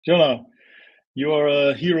Joona, you are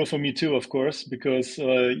a hero for me too, of course, because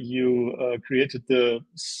you created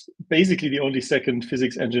basically the only second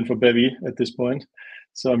physics engine for Bevy at this point.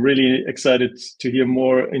 So I'm really excited to hear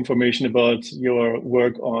more information about your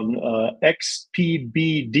work on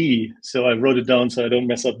XPBD. So I wrote it down so I don't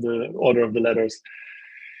mess up the order of the letters.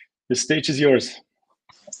 The stage is yours.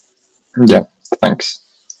 Yeah, thanks.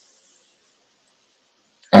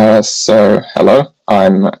 Hello,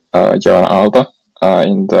 I'm Joona Aalto.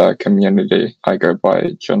 In the community, I go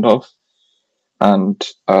by Joona, and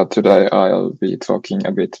today I'll be talking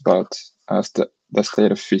a bit about the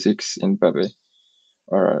state of physics in Bevy,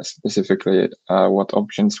 or specifically what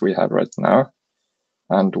options we have right now,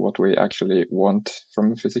 and what we actually want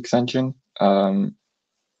from a physics engine,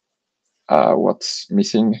 what's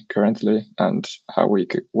missing currently, and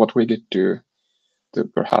what we could do to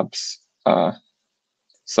perhaps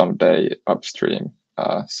someday upstream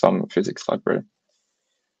some physics library.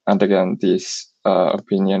 And again, these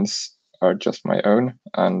opinions are just my own,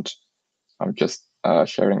 and I'm just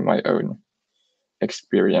sharing my own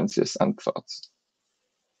experiences and thoughts.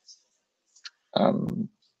 Um,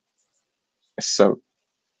 so,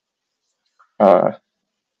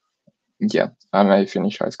 yeah, I'm a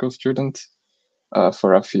Finnish high school student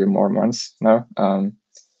for a few more months now.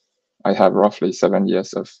 I have roughly 7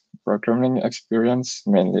 years of programming experience,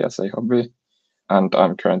 mainly as a hobby, and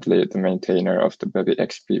I'm currently the maintainer of the Bevy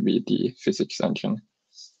XPBD physics engine,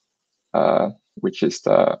 which is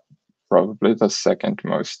probably the second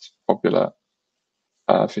most popular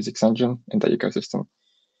physics engine in the ecosystem.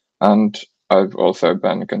 And I've also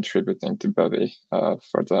been contributing to Bevy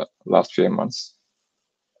for the last few months.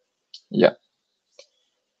 Yeah.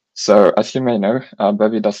 So as you may know,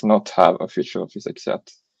 Bevy does not have official physics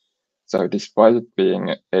yet. So despite it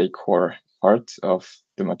being a core part of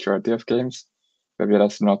the majority of games, Bevy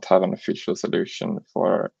does not have an official solution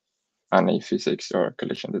for any physics or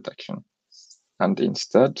collision detection. And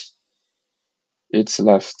instead, it's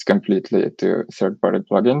left completely to third-party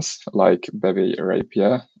plugins like Bevy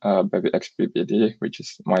Rapier, Bevy XPBD, which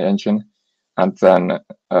is my engine, and then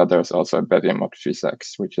there's also Bevy Mod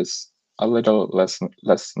PhysX, which is a little less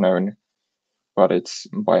known, but it's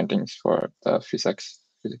bindings for the physics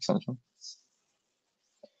engine.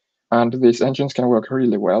 And these engines can work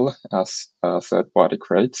really well as third-party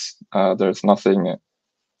crates. There's nothing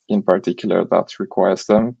in particular that requires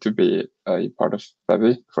them to be a part of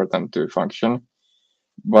Bevy for them to function.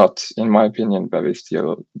 But in my opinion, Bevy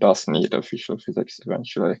still does need official physics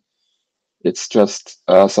eventually. It's just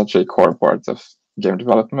such a core part of game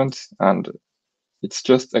development, and it's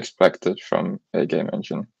just expected from a game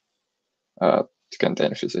engine to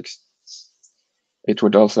contain physics. It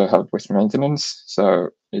would also help with maintenance,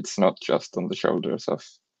 so it's not just on the shoulders of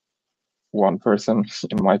one person,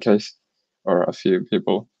 in my case, or a few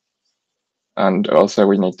people. And also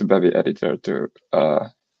we need the Bevy editor to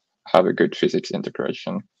have a good physics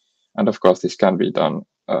integration. And of course, this can be done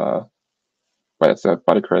by a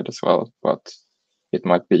third-party crate as well, but it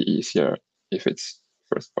might be easier if it's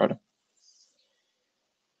first-party.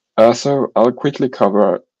 So I'll quickly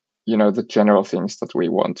cover, the general things that we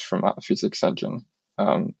want from a physics engine.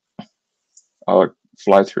 I'll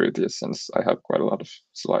fly through this since I have quite a lot of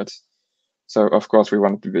slides. So of course we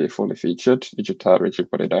want it to be fully featured. It should have rigid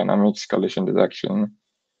body dynamics, collision detection,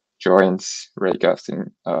 joints,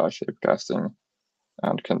 raycasting, shapecasting,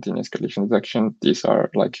 and continuous collision detection. These are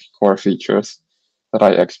like core features that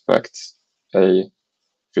I expect a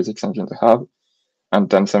physics engine to have. And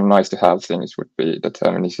then some nice to have things would be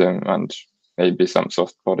determinism and maybe some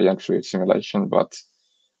soft body and fluid simulation, but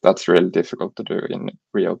that's really difficult to do in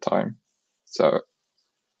real time. So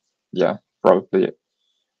yeah, probably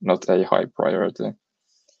not a high priority.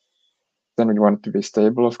 Then we want it to be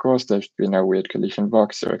stable, of course. There should be no weird collision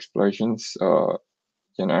bugs or explosions or,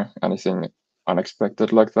 anything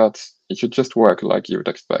unexpected like that. It should just work like you would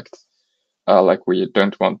expect. Like we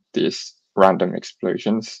don't want these random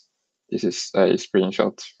explosions. This is a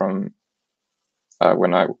screenshot from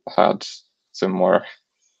when I had some more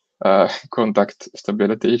contact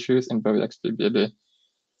stability issues in Bevy XPBD.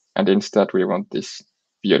 And instead we want this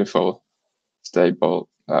beautiful, stable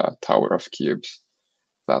tower of cubes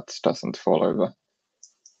that doesn't fall over.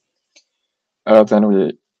 Then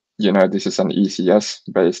we, this is an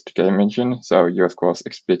ECS-based game engine, so you of course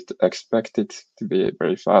expect it to be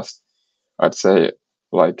very fast. I'd say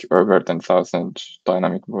like over 10,000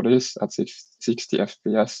 dynamic bodies at 60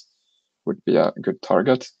 FPS would be a good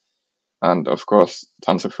target. And of course,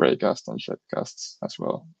 tons of raycast and shapecasts as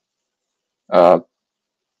well.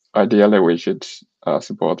 Ideally, we should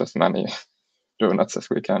support as many donuts as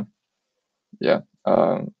we can. Yeah.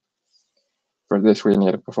 for this, we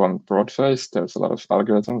need to perform broad-face. There's a lot of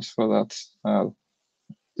algorithms for that,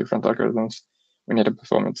 different algorithms. We need to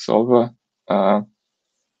perform it solver.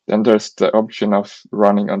 Then there's the option of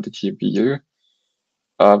running on the GPU,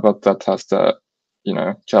 but that has the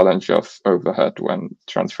challenge of overhead when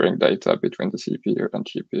transferring data between the CPU and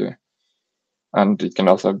GPU. And it can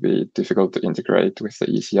also be difficult to integrate with the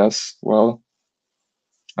ECS well,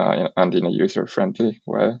 and in a user-friendly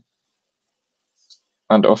way.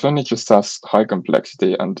 And often it just has high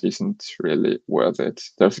complexity and isn't really worth it.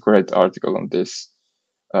 There's a great article on this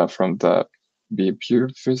from the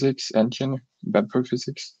Bevy physics engine, Bevy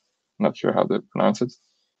physics, not sure how to pronounce it.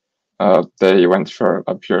 They went for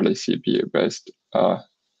a purely CPU-based,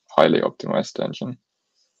 highly optimized engine.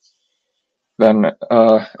 Then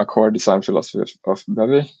a core design philosophy of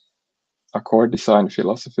Bevy. A core design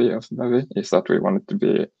philosophy of Bevy is that we want it to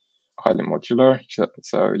be highly modular,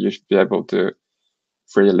 so you should be able to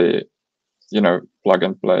freely, plug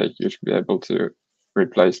and play. You should be able to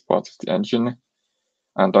replace parts of the engine,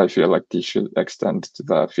 and I feel like this should extend to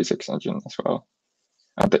the physics engine as well.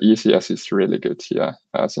 And the ECS is really good here,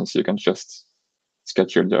 since you can just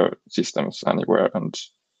schedule your systems anywhere and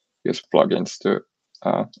use plugins to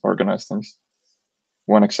organize things.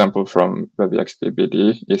 One example from Bevy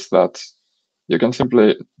XBBD is that you can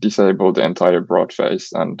simply disable the entire broad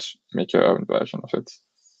face and make your own version of it.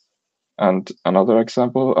 And another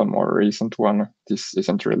example, a more recent one, this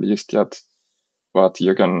isn't released yet, but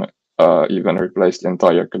you can even replace the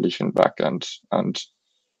entire collision backend and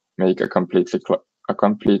make a completely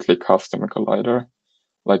custom collider.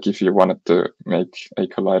 Like if you wanted to make a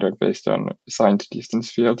collider based on assigned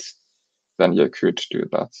distance fields, then you could do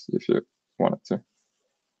that if you wanted to.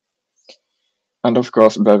 And of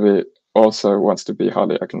course, Bevy also wants to be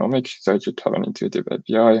highly economic, so it should have an intuitive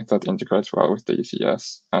API that integrates well with the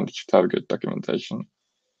ECS, and it should have good documentation.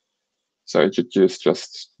 So it should use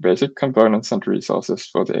just basic components and resources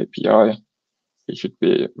for the API. It should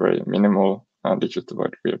be very minimal, and it should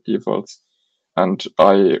avoid weird defaults. And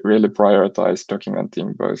I really prioritize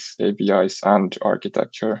documenting both APIs and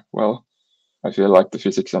architecture well. I feel like the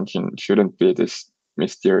physics engine shouldn't be this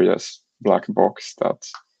mysterious black box that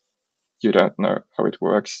you don't know how it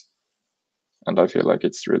works. And I feel like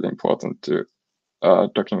it's really important to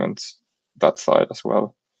document that side as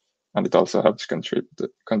well. And it also helps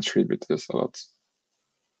contribute this a lot.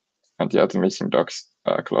 And yeah, the missing docs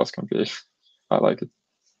clause can be, I like it.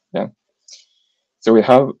 Yeah. So we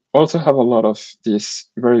also have a lot of these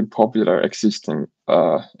very popular existing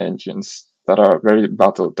engines that are very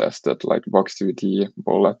battle tested, like Box2D,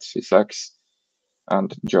 Bullet, PhysX,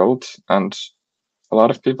 and Jolt. And a lot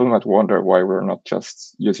of people might wonder why we're not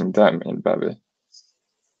just using them in Bevy.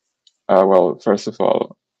 Well, first of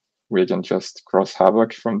all, we can just cross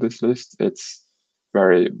Havoc from this list. It's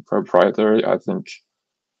very proprietary. I think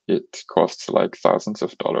it costs like thousands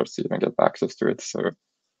of dollars to even get access to it. So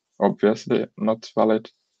obviously not valid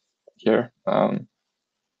here. And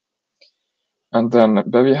then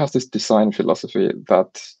Bevy has this design philosophy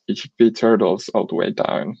that it should be turtles all the way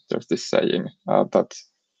down. There's this saying that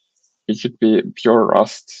it should be pure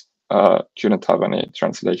Rust, shouldn't have any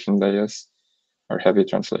translation layers or heavy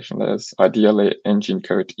translation layers. Ideally, engine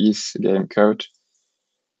code is game code.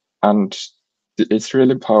 And it's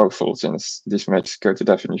really powerful since this makes code to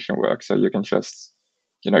definition work. So you can just,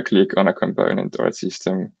 click on a component or a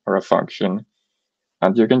system or a function,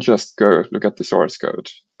 and you can just go look at the source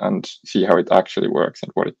code and see how it actually works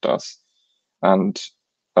and what it does. And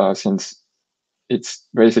since it's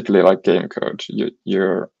basically like game code,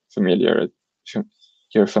 you're familiar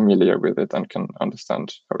with it and can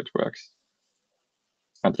understand how it works.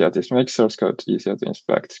 And yeah, this makes source code easier to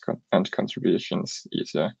inspect and contributions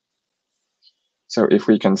easier. So if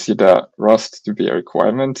we consider Rust to be a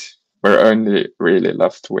requirement, we're only really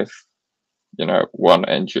left with, one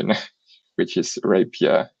engine, which is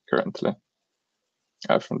Rapier currently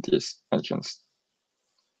from these engines.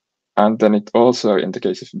 And then it also, in the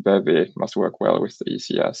case of Bevy, must work well with the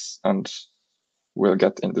ECS, and we'll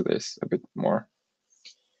get into this a bit more.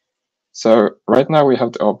 So right now we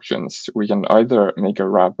have the options. We can either make a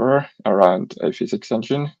wrapper around a physics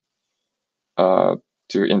engine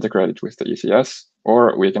to integrate it with the ECS,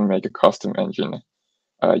 or we can make a custom engine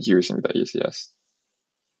using the ECS.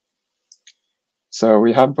 So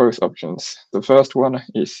we have both options. The first one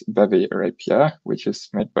is Bevy Rapier, which is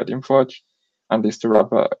made by Dimforge, and it's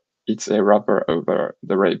a wrapper over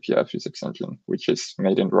the Rapier physics engine, which is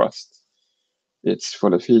made in Rust. It's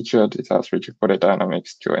fully featured. It has rigid body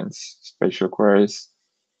dynamics, joints, spatial queries,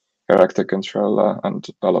 character controller, and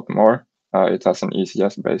a lot more. It has an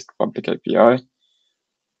ECS-based public API.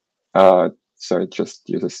 so it just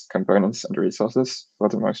uses components and resources for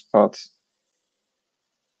the most part.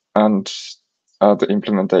 And the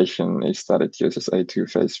implementation is that it uses a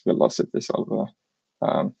two-phase velocity solver,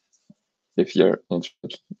 if you're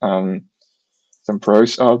interested. Some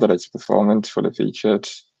pros are that it's performant, fully featured,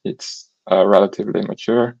 it's relatively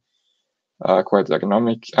mature, quite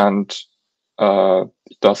ergonomic, and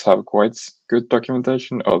it does have quite good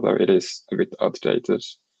documentation, although it is a bit outdated,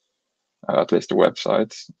 at least the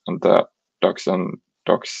website, and the docs on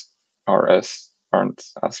docs RS aren't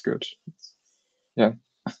as good. Yeah.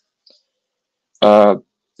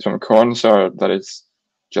 Some cons are that it's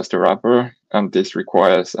just a wrapper, and this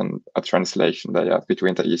requires a translation layer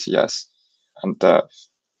between the ECS and the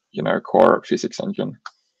core physics engine.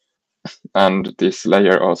 And this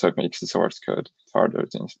layer also makes the source code harder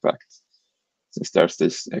to inspect, since there's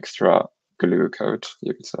this extra glue code,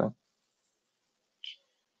 you could say.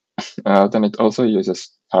 Then it also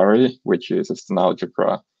uses Parry, which uses an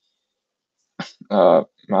algebra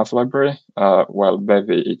math library, while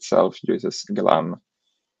Bevy itself uses GLAM.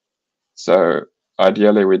 So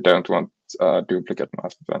ideally, we don't want duplicate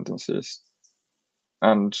math dependencies.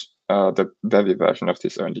 And the Bevy version of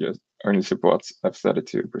this only supports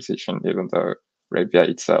F32 precision, even though Rabia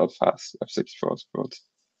itself has F64 support.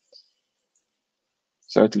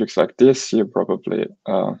 So it looks like this. You probably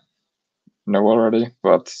know already,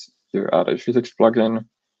 but you add a physics plugin.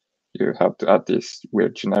 You have to add these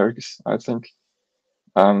weird generics, I think.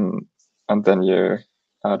 And then you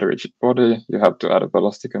add a rigid body. You have to add a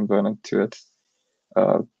velocity component to it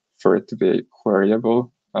for it to be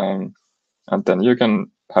queryable. And then you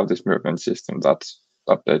can have this movement system that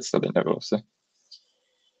updates the linear velocity.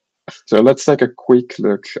 So let's take a quick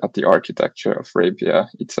look at the architecture of Rabia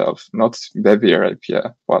itself, not Bevy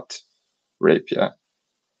Rabia, but Rabia.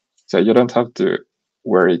 So you don't have to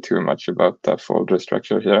worry too much about the folder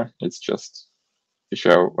structure here. It's just to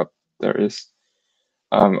show what there is.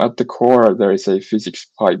 At the core, there is a physics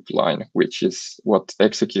pipeline, which is what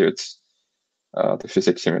executes the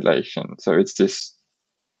physics simulation. So it's this,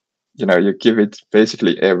 you give it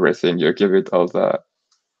basically everything. You give it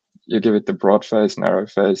the broad phase, narrow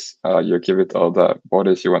phase. You give it all the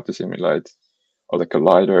bodies you want to simulate, all the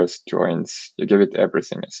colliders, joints. You give it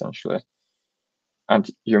everything essentially. And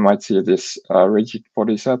you might see this rigid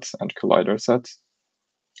body sets and collider sets.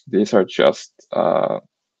 These are just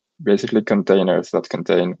basically containers that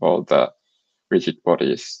contain all the rigid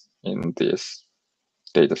bodies in these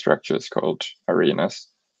data structures called arenas.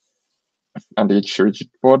 And each rigid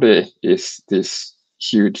body is this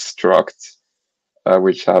huge struct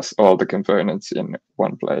which has all the components in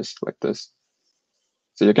one place like this.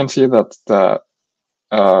 So you can see that the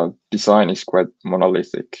design is quite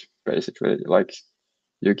monolithic, basically. Like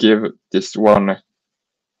you give this one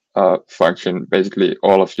function basically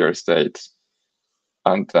all of your state,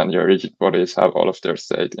 and then your rigid bodies have all of their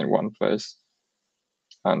state in one place.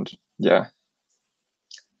 And yeah.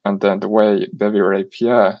 And then the way Bevy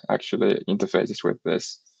API actually interfaces with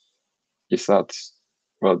this is that,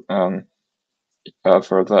 well,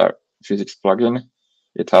 for the physics plugin,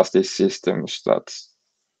 it has these systems that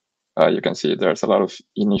you can see there's a lot of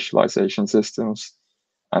initialization systems,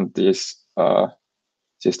 and these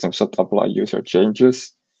systems that apply user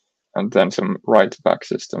changes, and then some write back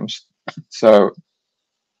systems. So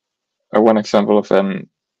one example of an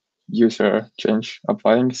user change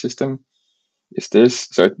applying system is this.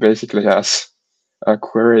 So it basically has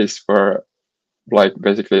queries for like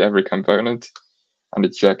basically every component, and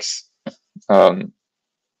it checks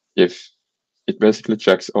if it basically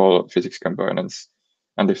checks all physics components,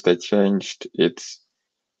 and if they changed, it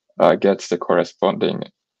gets the corresponding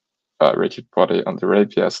rigid body on the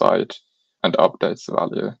Rabia side and updates the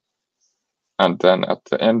value. And then at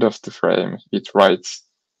the end of the frame, it writes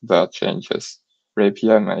the changes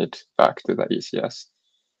Rabia made back to the ECS.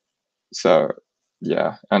 So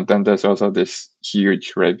yeah, and then there's also this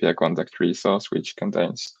huge Rabia context resource, which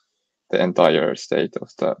contains the entire state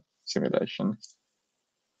of the simulation,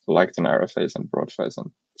 like the narrow phase and broad phase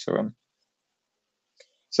and so on.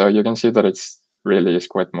 So you can see that it's really is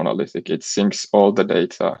quite monolithic. It syncs all the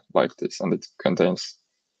data like this, and it contains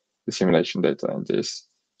the simulation data in these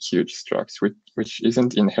huge structs, which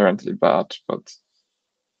isn't inherently bad, but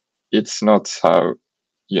it's not how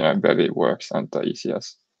Bevy works and the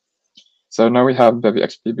ECS. So now we have Bevy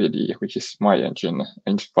XBBD, which is my engine,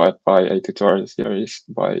 inspired by a tutorial series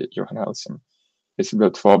by Joona. It's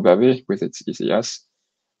built for Bevy with its ECS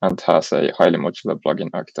and has a highly modular plugin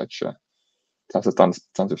architecture. It has a tons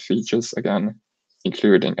of features, again,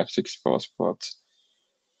 including F64 support.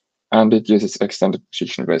 And it uses extended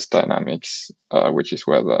position-based dynamics, which is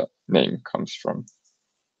where the name comes from.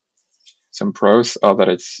 Some pros are that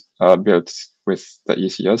it's built with the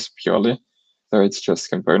ECS purely, so it's just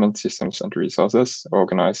component systems and resources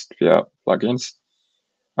organized via plugins.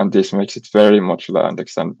 And this makes it very modular and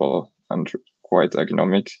extendable and quite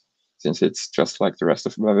ergonomic, since it's just like the rest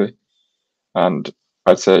of Bevy. And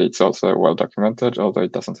I'd say it's also well documented, although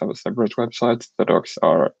it doesn't have a separate website. The docs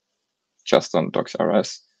are just on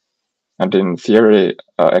docs.rs. And in theory,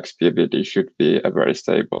 XPVD should be a very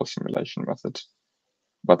stable simulation method.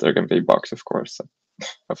 But there can be bugs, of course, that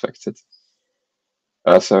affect it.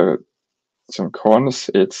 So some cons,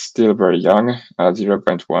 it's still very young.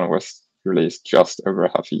 0.1 was released just over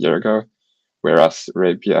half a year ago, whereas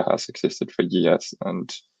Rapia has existed for years,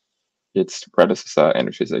 and its predecessor,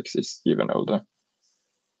 NPhysics, is even older.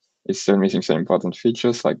 It's still missing some important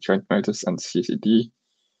features like joint motors and CCD,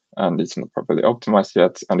 and it's not properly optimized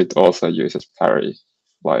yet, and it also uses parry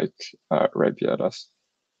like Rapia does.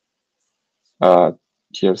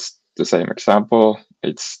 Here's the same example.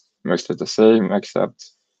 It's mostly the same,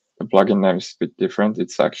 except the plugin name is a bit different.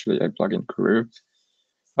 It's actually a plugin group.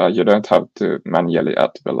 You don't have to manually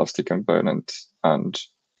add velocity component, and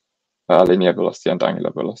linear velocity and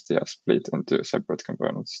angular velocity are split into separate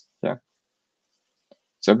components. Yeah.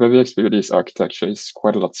 So BevyXPVD's architecture is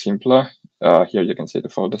quite a lot simpler. Here you can see the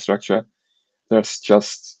folder structure. There's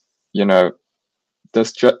just,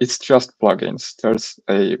 it's just plugins. There's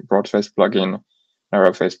a broad face plugin,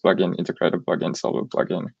 narrow face plugin, integrator plugin, solver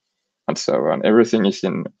plugin, and so on. Everything is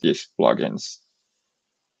in these plugins.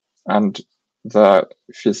 And the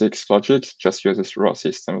physics logic just uses raw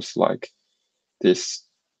systems like this.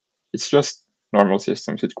 It's just normal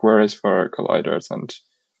systems. It queries for colliders and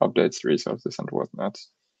updates resources and whatnot.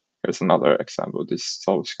 Here's another example. This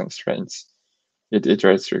solves constraints. It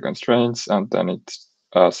iterates through constraints and then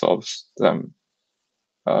it solves them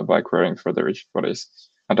by querying for the rigid bodies.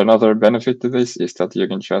 And another benefit to this is that you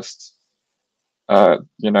can just, that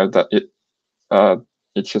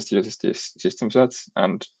it just uses these system sets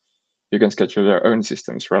and you can schedule your own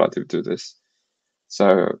systems relative to this.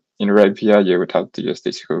 So in Rapia, you would have to use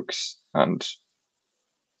these hooks and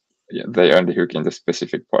they only hook in the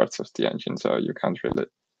specific parts of the engine. So you can't really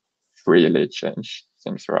freely change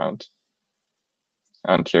things around.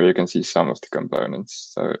 And here you can see some of the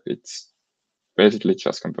components. So it's basically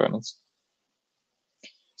just components.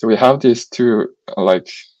 So we have these two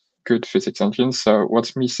good physics engines. So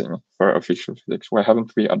what's missing for official physics? Why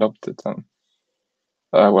haven't we adopted them?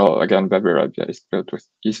 Well, again, Bevy Rapia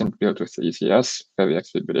isn't built with the ECS.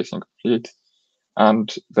 BevyXPVD is incomplete,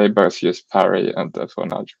 and they both use parry and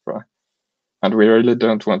phone algebra. And we really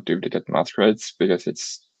don't want duplicate math grades because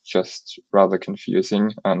it's just rather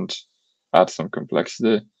confusing and adds some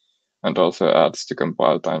complexity, and also adds to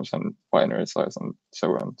compile times and binary size and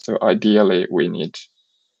so on. So ideally, we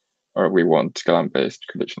want GLAM-based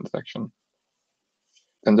collision detection.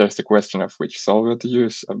 Then there's the question of which solver to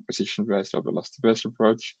use, a position-based or velocity-based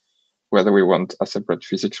approach, whether we want a separate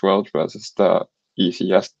physics world versus the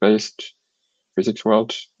ECS-based physics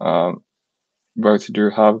world. Both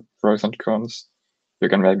do have pros and cons. You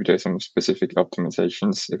can maybe do some specific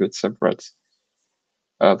optimizations if it's separate.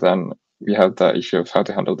 Then we have the issue of how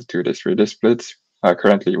to handle the 2D, 3D split.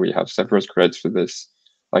 Currently, we have separate grades for this,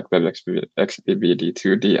 like BevyXPVD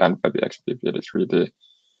 2D and BevyXPVD 3D.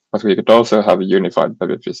 But we could also have a unified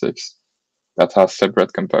Bevy physics that has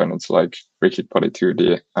separate components like rigid body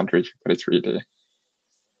 2D and rigid body 3D.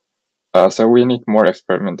 So we need more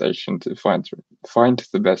experimentation to find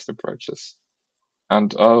the best approaches.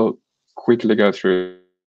 And I'll quickly go through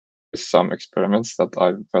some experiments that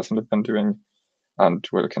I've personally been doing and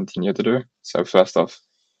will continue to do. So first off,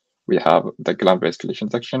 we have the GLAM-based collision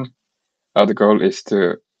detection. The goal is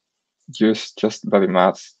to use just Bevy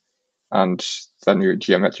math and the new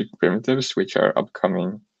geometric primitives, which are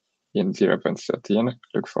upcoming in 0.13.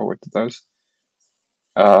 Look forward to those.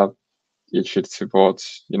 It should support,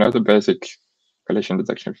 the basic collision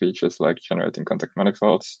detection features like generating contact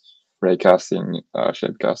manifolds, raycasting,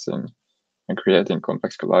 shapecasting, and creating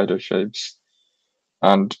complex collider shapes.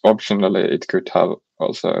 And optionally, it could have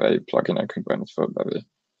also a plugin and component for Bevy.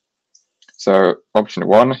 So option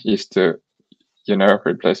one is to,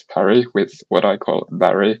 replace parry with what I call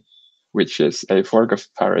Barry, which is a fork of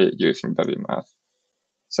parry using Bevy math.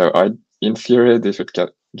 So in theory, this would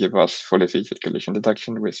give us fully featured collision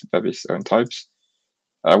detection with Bevy's own types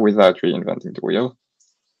without reinventing the wheel.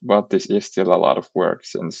 But this is still a lot of work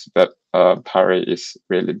since parry is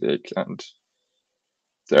really big and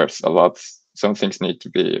there's some things need to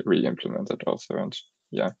be re-implemented also. And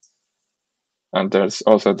yeah. And there's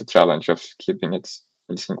also the challenge of keeping it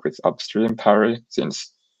in sync with upstream parry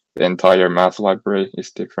since the entire math library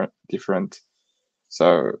is different.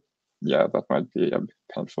 So yeah, that might be a bit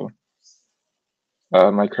painful.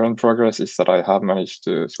 My current progress is that I have managed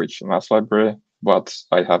to switch to math library, but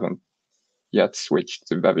I haven't yet switched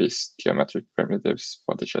to Bevy's geometric primitives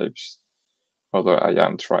for the shapes, although I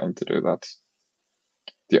am trying to do that.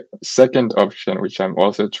 The second option, which I'm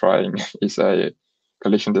also trying, is a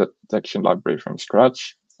collision detection library from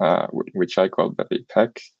scratch, which I call Bevy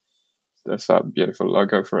Peck. There's a beautiful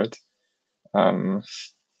logo for it.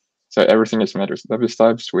 So everything is made with Bevy's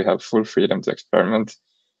types. We have full freedom to experiment.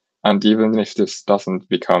 And even if this doesn't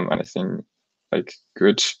become anything like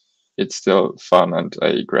good, it's still fun and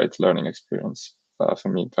a great learning experience for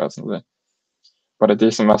me personally. But it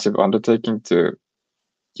is a massive undertaking to,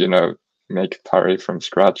 make Parry from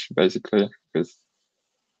scratch, basically, with,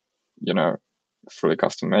 fully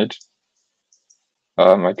custom made.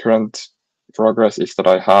 My current progress is that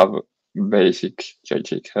I have basic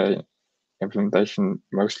JGK implementation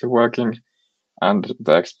mostly working, and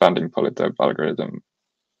the expanding polytope algorithm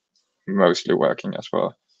mostly working as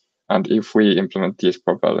well. And if we implement these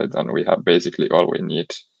properly, then we have basically all we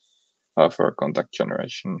need for contact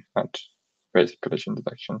generation and basic collision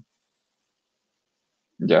detection.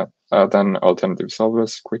 Yeah, then alternative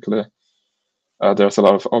solvers quickly. There's a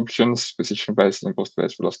lot of options, position-based,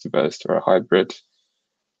 impulse-based, velocity-based, or a hybrid.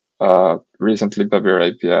 Recently, Bevy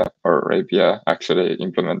Arabia actually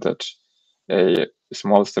implemented a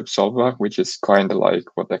small step solver, which is kind of like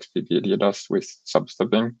what XPBD does with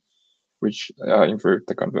substepping, which improved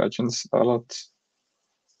the convergence a lot.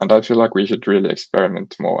 And I feel like we should really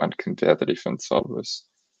experiment more and compare the different solvers.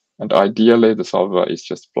 And ideally, the solver is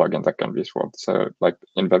just a plugin that can be swapped. So, like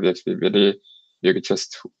in Bevy XPBD, you could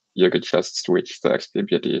just switch the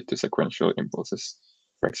XPBD to sequential impulses,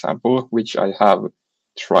 for example, which I have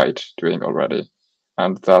tried doing already.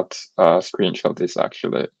 And that screenshot is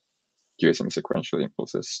actually using sequential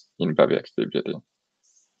impulses in Bevy XPBD.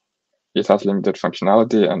 It has limited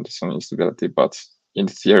functionality and some instability, but in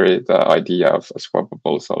theory, the idea of a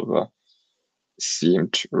swappable solver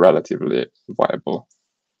seemed relatively viable.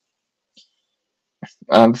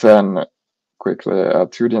 And then quickly,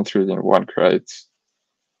 2D and 3D in one crate.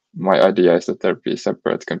 My idea is that there be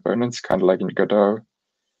separate components, kind of like in Godot,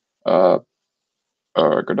 or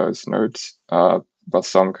Godot's nodes, but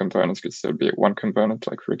some components could still be one component,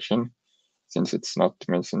 like friction, since it's not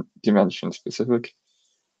dimension specific.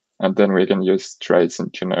 And then we can use traits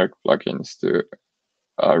and generic plugins to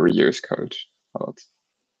reuse code a lot.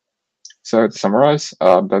 So to summarize,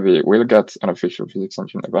 Bevy will get an official physics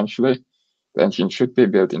engine eventually. The engine should be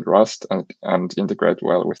built in Rust and integrate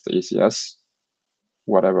well with the ECS,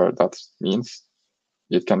 whatever that means.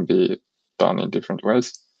 It can be done in different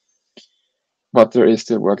ways. But there is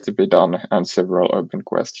still work to be done and several open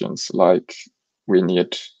questions, like we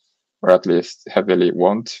need, or at least heavily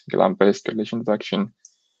want, GLAM-based collision detection.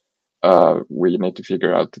 We need to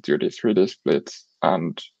figure out the 2D, 3D split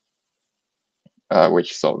and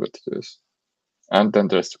which solver to use. And then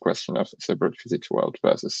there's the question of separate physics world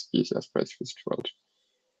versus ECS-based physics world.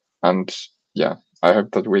 And yeah, I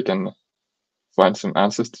hope that we can find some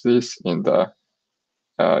answers to this in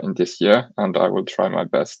this year, and I will try my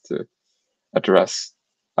best to address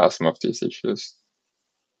some of these issues.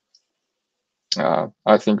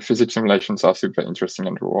 I think physics simulations are super interesting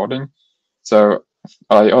and rewarding. So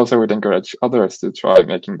I also would encourage others to try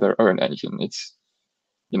making their own engine. It's,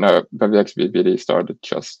 Bevy XBBD started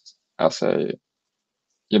just as a,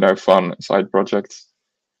 fun side project,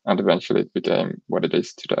 and eventually it became what it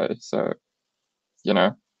is today. So,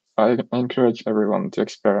 I encourage everyone to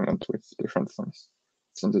experiment with different things,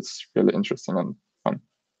 since it's really interesting and fun.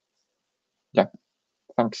 Yeah,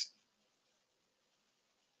 thanks.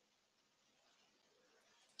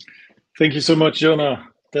 Thank you so much, Joona.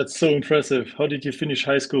 That's so impressive. How did you finish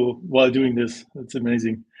high school while doing this? That's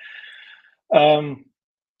amazing.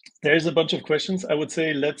 There's a bunch of questions. I would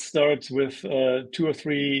say let's start with 2 or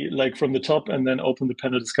 3, like from the top, and then open the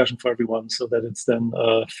panel discussion for everyone so that it's then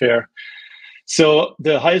fair. So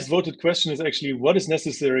the highest voted question is actually, what is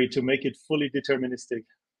necessary to make it fully deterministic?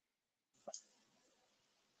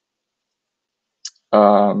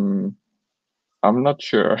 I'm not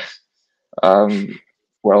sure.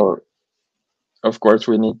 Well, of course,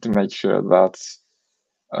 we need to make sure that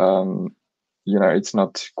it's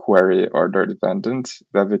not query order dependent.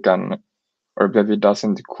 Bevy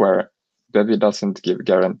doesn't give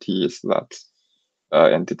guarantees that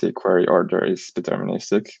entity query order is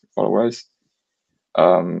deterministic always.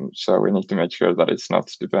 So we need to make sure that it's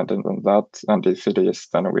not dependent on that. And if it is,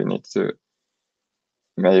 then we need to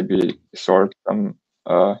maybe sort some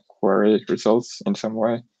query results in some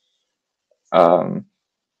way.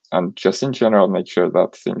 And just in general, make sure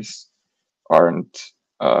that things aren't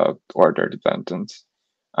order dependent.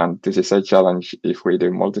 And this is a challenge if we do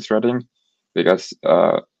multi-threading, because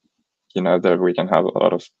there we can have a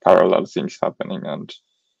lot of parallel things happening, and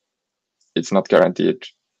it's not guaranteed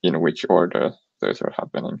in which order those are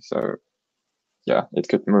happening. So yeah, it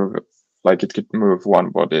could move one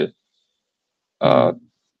body.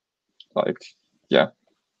 Yeah.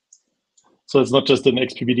 So it's not just an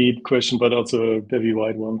XPBD question, but also a Bevy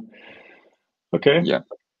wide one. Okay. Yeah,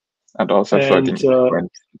 and also floating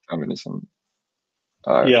point determinism.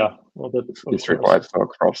 Yeah, well, that is required for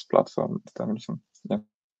cross-platform determinism. Yeah.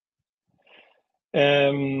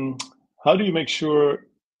 How do you make sure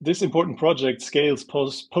this important project scales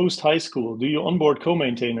post high school? Do you onboard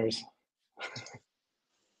co-maintainers?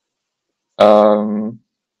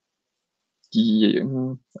 Yeah,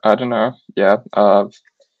 I don't know. Yeah.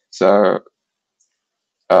 So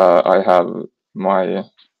I have my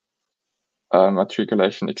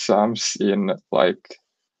matriculation exams in like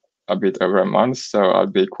a bit over a month, so I'll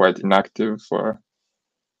be quite inactive for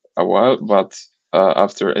a while. But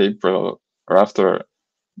after April or after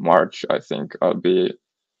March, I think I'll be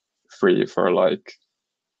free for like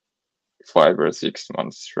 5 or 6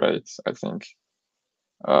 months straight, I think,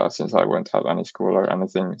 since I won't have any school or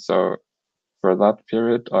anything. So for that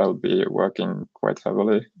period, I'll be working quite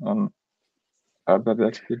heavily on Bevy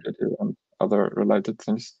XPPD and other related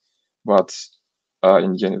things. But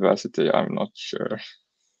in university, I'm not sure.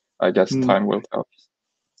 I guess time will tell.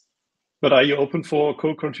 But are you open for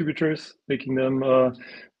co-contributors, making them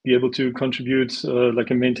be able to contribute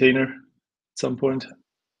like a maintainer at some point?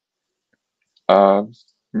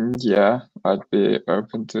 Yeah, I'd be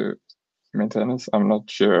open to maintenance. I'm not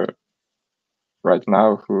sure right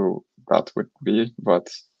now who that would be, but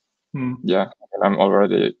yeah, I'm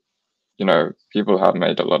already, people have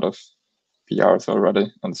made a lot of PRs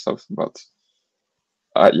already and stuff, but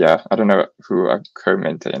yeah, I don't know who a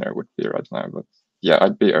co-maintainer would be right now, but yeah,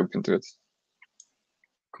 I'd be open to it.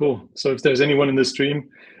 Cool. So if there's anyone in the stream,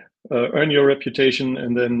 earn your reputation,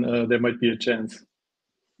 and then there might be a chance.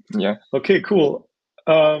 Yeah. Okay, cool.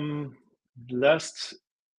 Last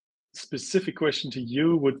specific question to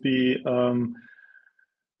you would be,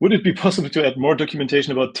 would it be possible to add more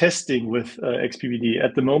documentation about testing with XPPD?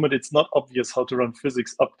 At the moment, it's not obvious how to run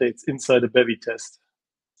physics updates inside a Bevy test.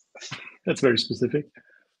 That's very specific.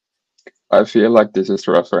 I feel like this is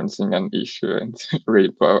referencing an issue in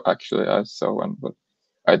repo. Actually, I saw one, but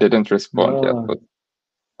I didn't respond yet. But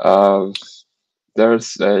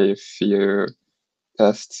there's a few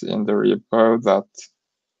tests in the repo that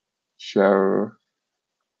show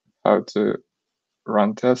how to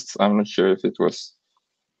run tests. I'm not sure if it was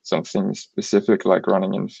something specific like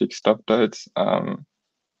running in fixed updates.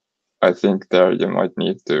 I think there you might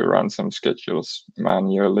need to run some schedules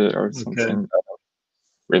manually or something. I don't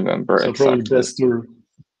remember so exactly. Probably best to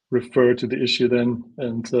refer to the issue then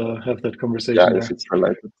and have that conversation. Yeah, there. if it's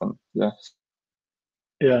related, then yeah.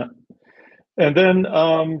 Yeah. And then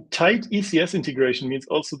tight ECS integration means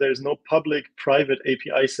also there's no public-private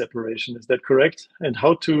API separation. Is that correct? And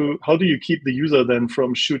how do you keep the user then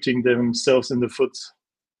from shooting themselves in the foot?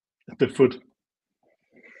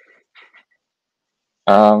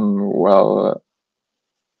 Well,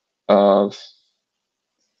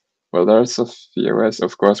 there's a few ways.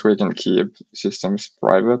 Of course, we can keep systems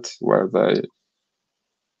private where they,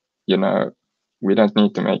 we don't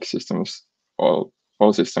need to make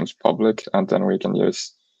all systems public, and then we can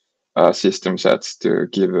use system sets to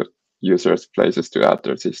give users places to add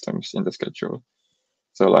their systems in the schedule.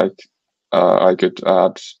 So like I could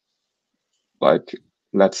add, like,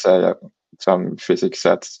 let's say some physics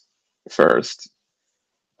sets first,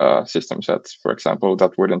 system sets, for example,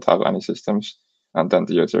 that wouldn't have any systems, and then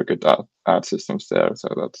the user could add systems there so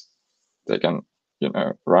that they can,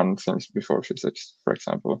 run things before physics, for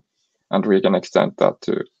example. And we can extend that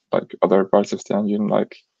to like other parts of the engine.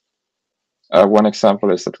 Like one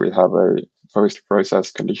example is that we have a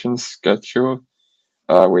post-process collision schedule,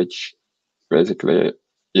 which basically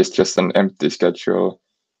is just an empty schedule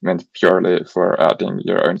meant purely for adding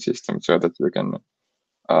your own system so that you can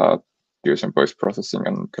do some post-processing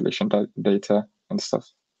on collision data and stuff.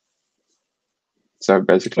 So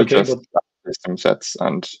basically just system sets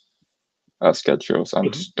and schedules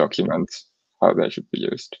and document how they should be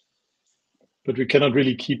used. But we cannot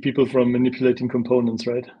really keep people from manipulating components,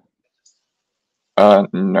 right?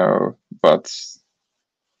 No, but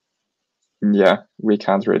yeah, we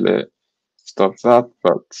can't really stop that.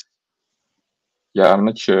 But yeah, I'm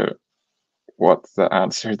not sure what the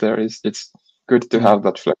answer there is. It's good to have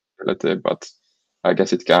that flexibility, but I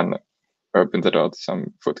guess it can open the door to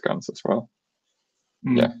some foot guns as well.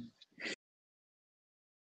 Yeah.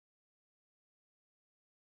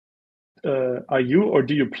 are you or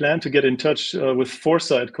do you plan to get in touch with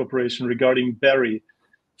Foresight Corporation regarding Barry?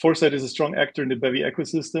 Foresight is a strong actor in the Bevy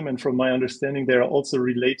ecosystem, and from my understanding, they are also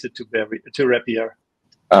related to Rapier.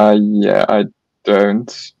 Yeah, I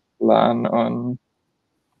don't plan on,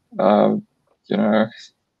 uh, you know,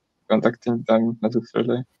 contacting them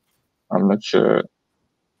necessarily. I'm not sure,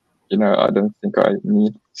 I don't think I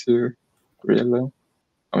need to really.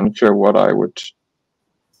 I'm not sure what I would,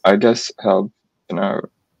 I guess, help,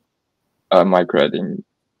 migrating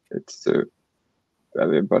it to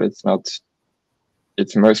Bevy, but it's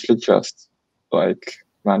mostly just like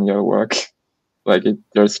manual work. Like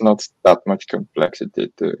there's not that much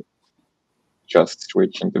complexity to just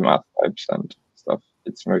switching the math types and stuff.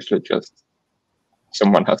 It's mostly just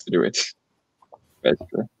someone has to do it,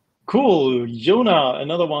 basically. Cool. Joona,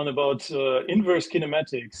 another one about inverse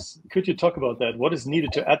kinematics. Could you talk about that? What is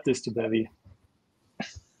needed to add this to Bevy?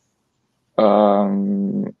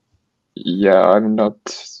 Yeah, I'm not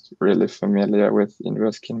really familiar with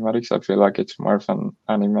inverse kinematics. I feel like it's more of an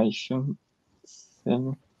animation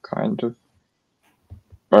thing, kind of,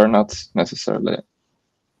 or not necessarily.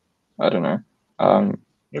 I don't know.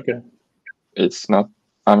 Okay. It's not.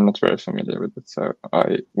 I'm not very familiar with it, so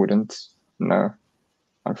I wouldn't know,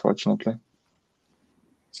 unfortunately.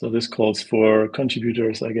 So this calls for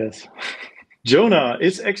contributors, I guess. Joona,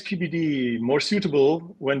 is XPBD more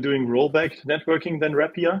suitable when doing rollback networking than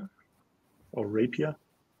Rapier or Rapier?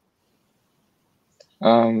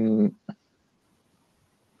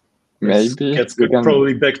 Maybe Gets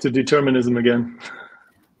probably back to determinism again.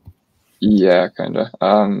 Yeah, kind of.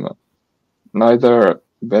 Neither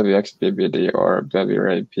Bevy XBBD or Bevy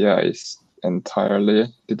Rapier is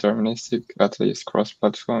entirely deterministic, at least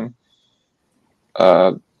cross-platform.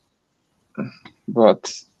 But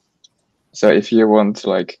so if you want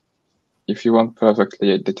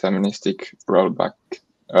perfectly deterministic rollback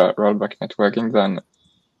networking, then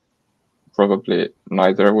probably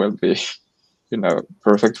neither will be,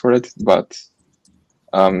 perfect for it. But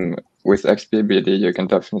with XBBD, you can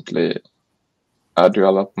definitely do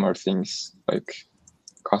a lot more things, like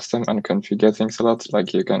custom and configure things a lot.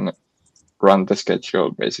 Like you can run the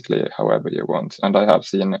schedule basically however you want. And I have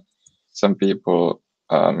seen some people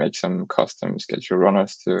make some custom schedule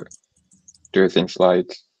runners to do things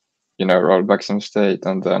like, roll back some state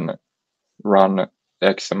and then run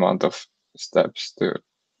X amount of steps to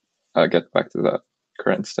get back to the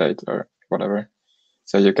current state or whatever.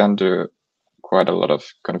 So you can do quite a lot of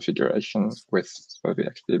configuration with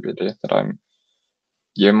the XBBD that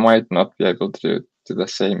you might not be able to do to the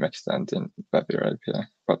same extent in Bevy API,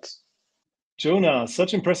 but Joona,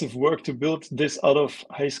 such impressive work to build this out of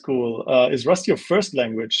high school. Is Rust your first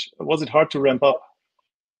language? Was it hard to ramp up?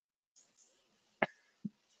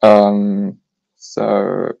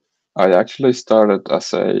 So I actually started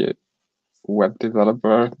as a web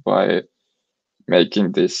developer by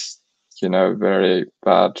making this, very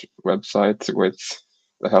bad website with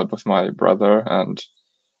the help of my brother, and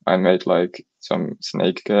I made like some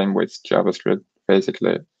snake game with JavaScript.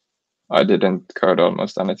 Basically, I didn't code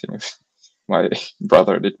almost anything. My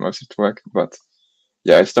brother did most of the work, but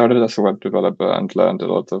yeah, I started as a web developer and learned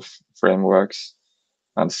a lot of frameworks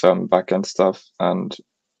and some backend stuff. And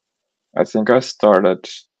I think I started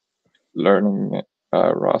learning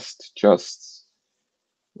Rust just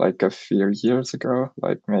like a few years ago,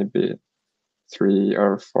 like maybe 3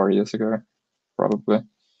 or 4 years ago, probably.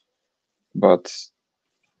 But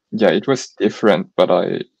yeah, it was different, but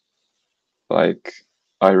I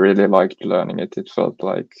really liked learning it. It felt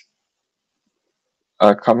like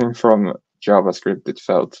coming from JavaScript, it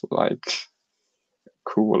felt like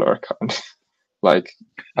cooler kind of like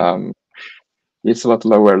it's a lot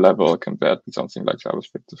lower level compared to something like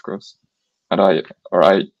JavaScript, of course. And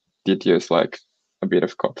I did use like a bit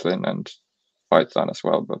of Kotlin and Python as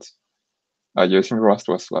well, but using Rust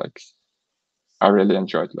was like I really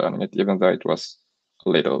enjoyed learning it, even though it was a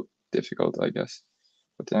little difficult, I guess.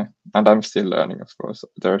 But yeah, and I'm still learning, of course.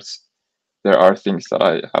 There are things that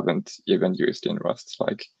I haven't even used in Rust.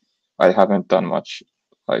 Like I haven't done much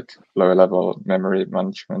like low level memory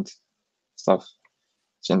management stuff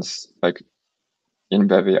since like in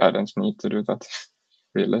Bevy I don't need to do that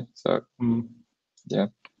really. So yeah.